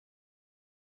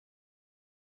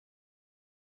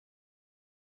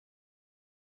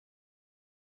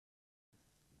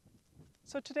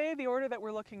So today the order that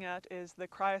we're looking at is the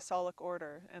Cryosolic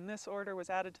order, and this order was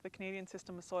added to the Canadian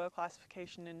System of Soil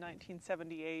Classification in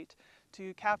 1978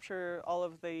 to capture all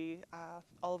of the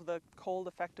cold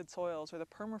affected soils or the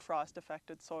permafrost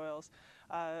affected soils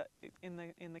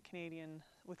within the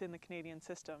Canadian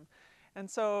system.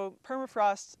 And so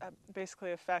permafrost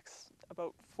basically affects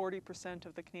about 40%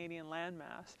 of the Canadian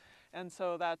landmass, and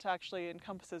so that actually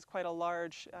encompasses quite a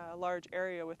large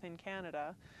area within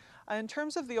Canada. In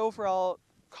terms of the overall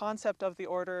concept of the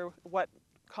order, what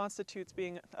constitutes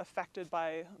being affected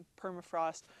by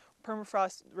permafrost,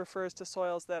 permafrost refers to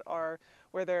soils that are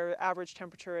where their average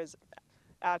temperature is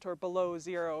at or below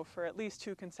zero for at least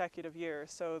 2 consecutive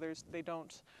years. So they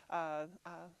don't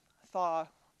thaw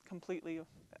completely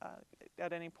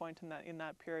at any point in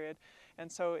that period, and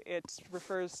so it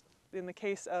refers. In the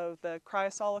case of the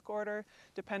Cryosolic order,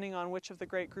 depending on which of the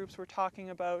great groups we're talking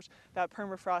about, that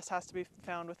permafrost has to be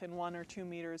found within 1 or 2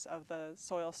 meters of the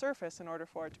soil surface in order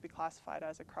for it to be classified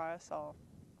as a cryosol.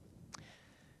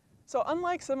 So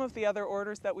unlike some of the other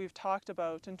orders that we've talked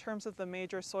about, in terms of the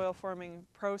major soil forming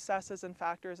processes and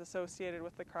factors associated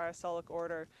with the Cryosolic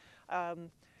order,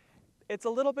 it's a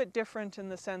little bit different in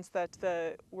the sense that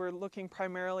we're looking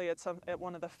primarily at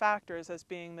one of the factors as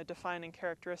being the defining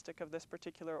characteristic of this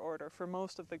particular order for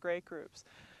most of the great groups.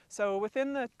 So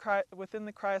within the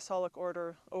Cryosolic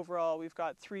order overall, we've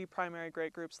got 3 primary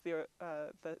great groups: the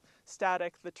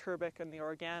static, the turbic, and the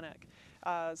organic.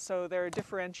 So they're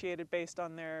differentiated based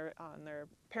on their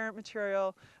parent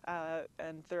material,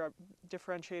 and they're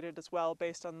differentiated as well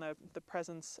based on the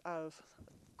presence of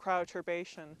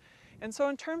cryoturbation. And so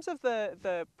in terms of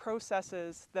the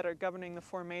processes that are governing the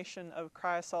formation of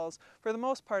cryosols, for the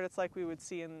most part it's like we would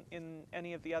see in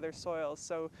any of the other soils.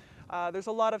 So there's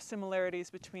a lot of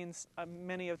similarities between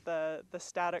many of the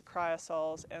static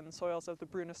cryosols and soils of the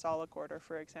Brunissolic order,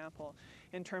 for example,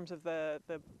 in terms of the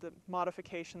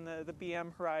modification, the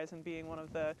BM horizon being one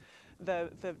of the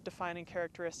defining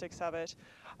characteristics of it.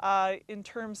 In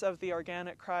terms of the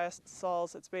organic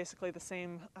cryosols, it's basically the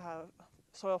same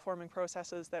soil forming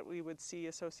processes that we would see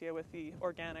associated with the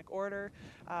organic order,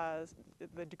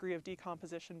 the degree of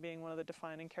decomposition being one of the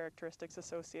defining characteristics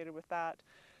associated with that.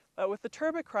 With the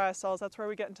turbic cryosols, that's where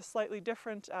we get into slightly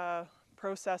different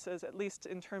processes, at least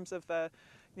in terms of the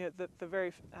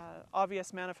very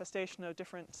obvious manifestation of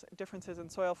differences in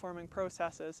soil forming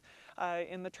processes.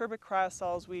 In the turbic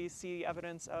cryosols, we see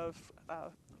evidence of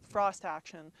frost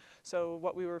action, so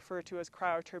what we refer to as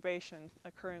cryoturbation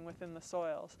occurring within the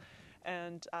soils.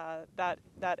 And that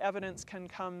evidence can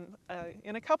come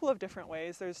in a couple of different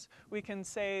ways. We can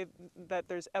say that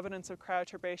there's evidence of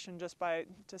cryoturbation just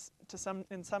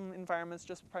in some environments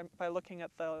just by looking at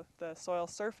the soil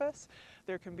surface.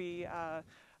 There can be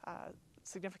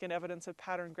significant evidence of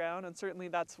pattern ground, and certainly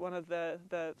that's one of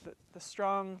the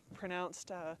strong,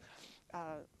 pronounced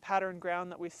pattern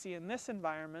ground that we see in this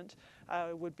environment.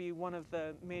 Would be one of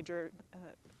the major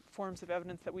forms of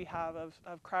evidence that we have of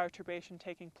cryoturbation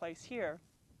taking place here.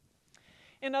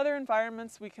 In other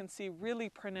environments, we can see really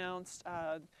pronounced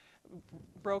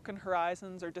broken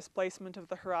horizons or displacement of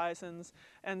the horizons,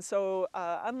 and so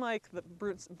unlike the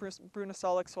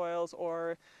Brunissolic soils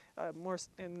or more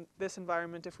in this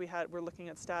environment, if we're looking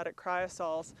at static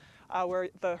cryosols, where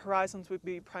the horizons would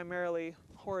be primarily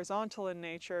horizontal in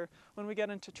nature, when we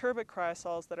get into turbic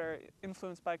cryosols that are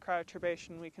influenced by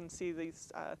cryoturbation, we can see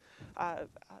these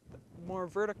more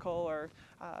vertical or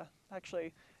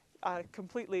actually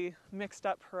completely mixed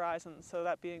up horizons, so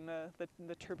that being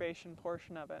the turbation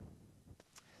portion of it.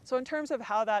 So in terms of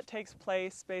how that takes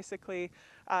place, basically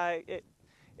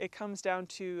it comes down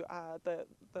to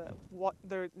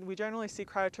we generally see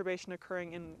cryoturbation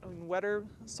occurring in wetter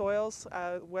soils,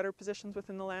 wetter positions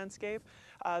within the landscape.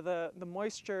 The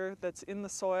moisture that's in the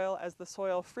soil as the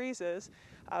soil freezes,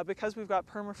 because we've got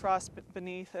permafrost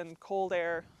beneath and cold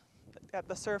air at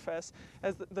the surface,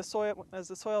 as the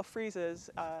soil freezes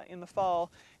in the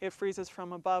fall, it freezes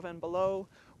from above and below.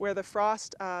 Where the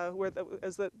frost, as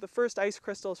the first ice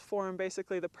crystals form,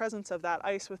 basically the presence of that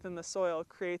ice within the soil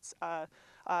creates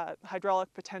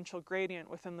hydraulic potential gradient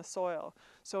within the soil.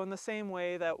 So in the same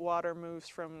way that water moves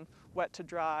from wet to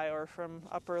dry or from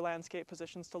upper landscape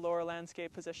positions to lower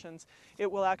landscape positions,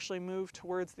 it will actually move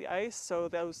towards the ice. So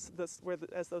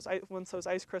once those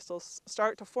ice crystals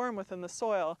start to form within the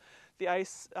soil, the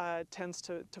ice tends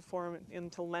to form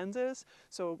into lenses.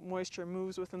 So moisture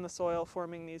moves within the soil,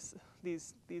 forming these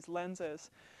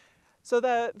lenses. So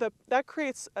that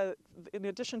creates, in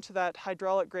addition to that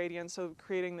hydraulic gradient, so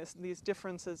creating these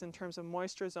differences in terms of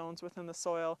moisture zones within the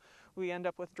soil, we end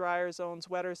up with drier zones,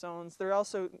 wetter zones. That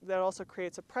also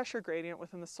creates a pressure gradient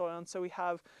within the soil, and so we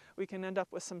can end up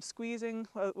with some squeezing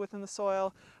within the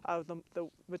soil of the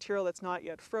material that's not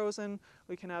yet frozen.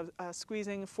 We can have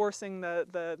squeezing, forcing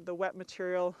the wet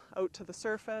material out to the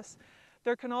surface.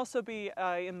 There can also be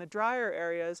in the drier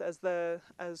areas, as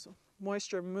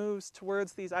moisture moves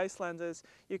towards these ice lenses,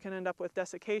 you can end up with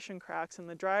desiccation cracks in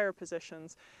the drier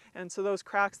positions. And so those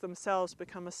cracks themselves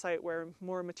become a site where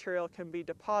more material can be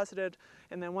deposited.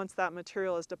 And then once that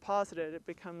material is deposited, it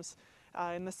becomes,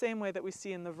 in the same way that we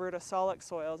see in the verticolic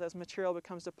soils, as material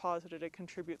becomes deposited, it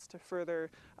contributes to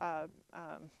further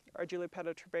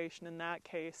argillopetroturbation in that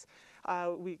case.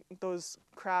 Those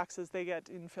cracks, as they get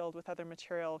infilled with other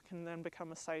material, can then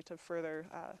become a site of further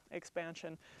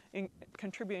expansion,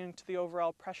 contributing to the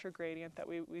overall pressure gradient that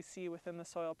we see within the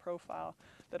soil profile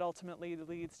that ultimately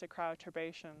leads to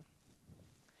cryoturbation.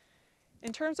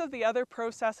 In terms of the other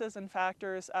processes and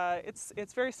factors,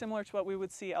 it's very similar to what we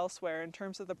would see elsewhere. In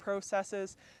terms of the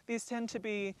processes, these tend to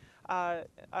be,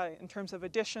 in terms of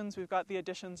additions, we've got the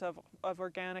additions of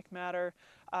organic matter.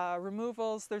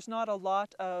 Removals, there's not a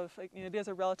lot of, it is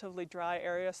a relatively dry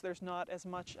area, so there's not as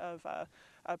much of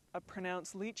a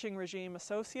pronounced leaching regime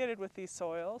associated with these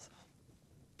soils.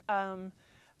 The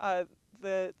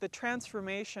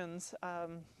transformations,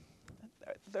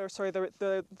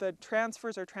 the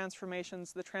transfers or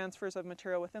transformations, the transfers of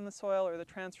material within the soil or the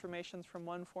transformations from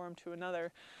one form to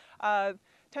another,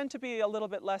 tend to be a little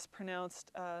bit less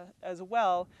pronounced as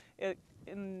well,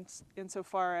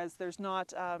 insofar as there's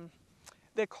not,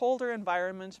 the colder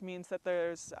environment means that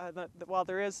there's, while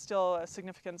there is still a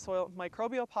significant soil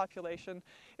microbial population,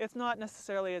 it's not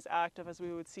necessarily as active as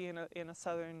we would see in a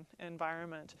southern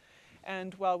environment.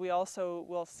 And while we also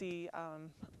will see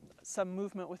some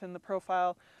movement within the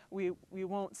profile, we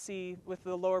won't see, with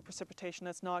the lower precipitation,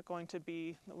 we're not going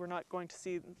to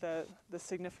see the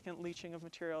significant leaching of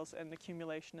materials and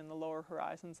accumulation in the lower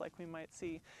horizons like we might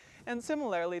see. And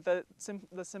similarly, the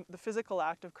physical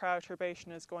act of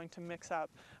cryoturbation is going to mix up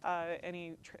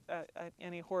any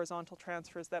horizontal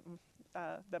transfers that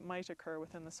might occur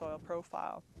within the soil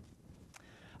profile.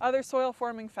 Other soil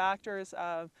forming factors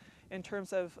in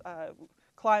terms of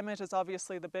climate is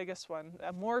obviously the biggest one,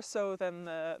 more so than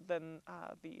the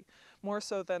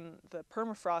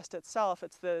permafrost itself.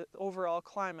 It's the overall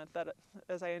climate that,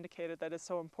 as I indicated, that is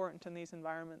so important in these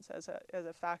environments as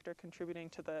a factor contributing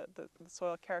to the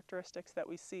soil characteristics that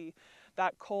we see.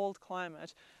 That cold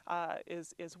climate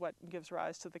is what gives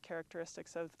rise to the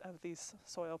characteristics of these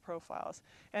soil profiles.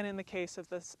 And in the case of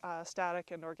this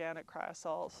static and organic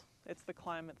cryosols, it's the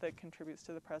climate that contributes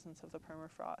to the presence of the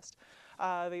permafrost.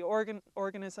 The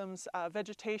organisms,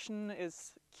 vegetation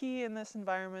is key in this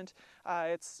environment.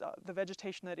 It's the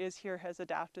vegetation that is here has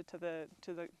adapted to the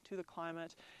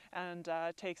climate and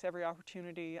takes every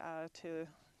opportunity to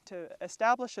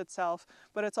establish itself,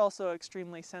 but it's also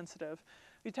extremely sensitive.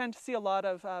 We tend to see a lot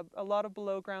of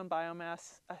below ground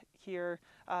biomass here,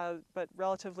 but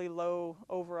relatively low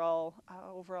overall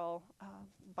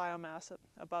biomass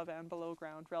above and below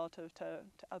ground relative to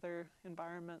other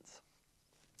environments.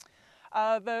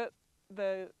 In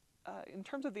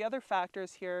terms of the other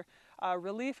factors here,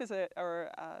 relief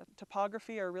or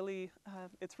topography are really,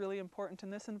 it's really important in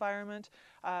this environment.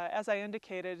 As I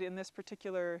indicated, in this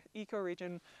particular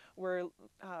ecoregion, we're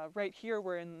right here,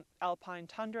 we're in alpine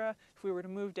tundra. If we were to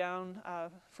move down,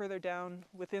 further down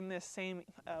within this same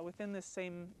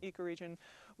ecoregion,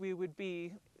 we would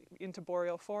be into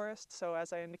boreal forest. So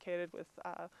as I indicated, with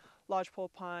lodgepole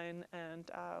pine and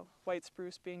white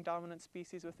spruce being dominant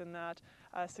species within that,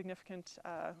 a significant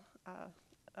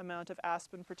amount of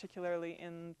aspen, particularly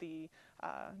in the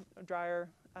drier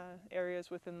areas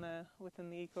within the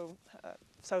eco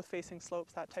south-facing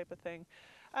slopes, that type of thing.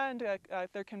 And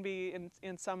there can be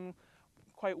in some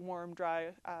quite warm,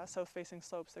 dry south-facing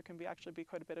slopes, there can actually be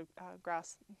quite a bit of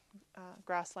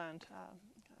grassland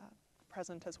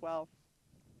present as well.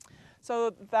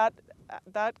 So that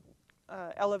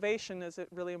elevation is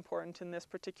really important in this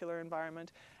particular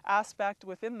environment. Aspect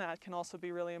within that can also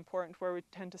be really important, where we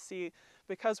tend to see,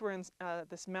 because we're in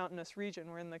this mountainous region,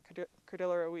 we're in the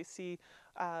Cordillera, we see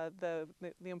the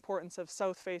importance of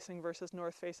south-facing versus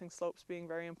north-facing slopes being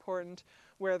very important,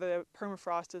 where the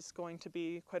permafrost is going to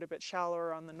be quite a bit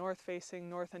shallower on the north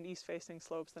and east-facing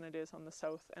slopes than it is on the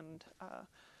south and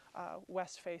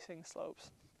west-facing slopes.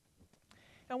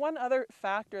 And one other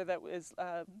factor that is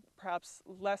perhaps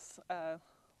less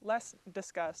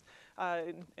discussed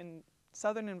in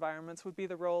southern environments would be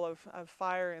the role of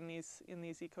fire in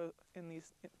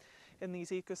in these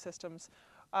ecosystems.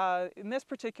 In this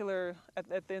particular,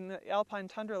 in the alpine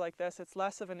tundra like this, it's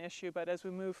less of an issue. But as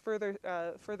we move further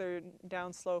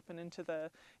downslope and into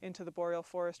the boreal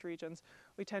forest regions,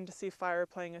 we tend to see fire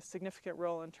playing a significant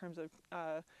role in terms of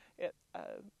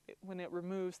when it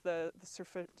removes the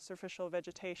superficial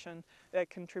vegetation that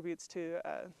contributes to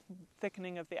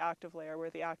thickening of the active layer, where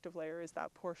the active layer is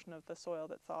that portion of the soil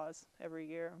that thaws every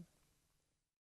year.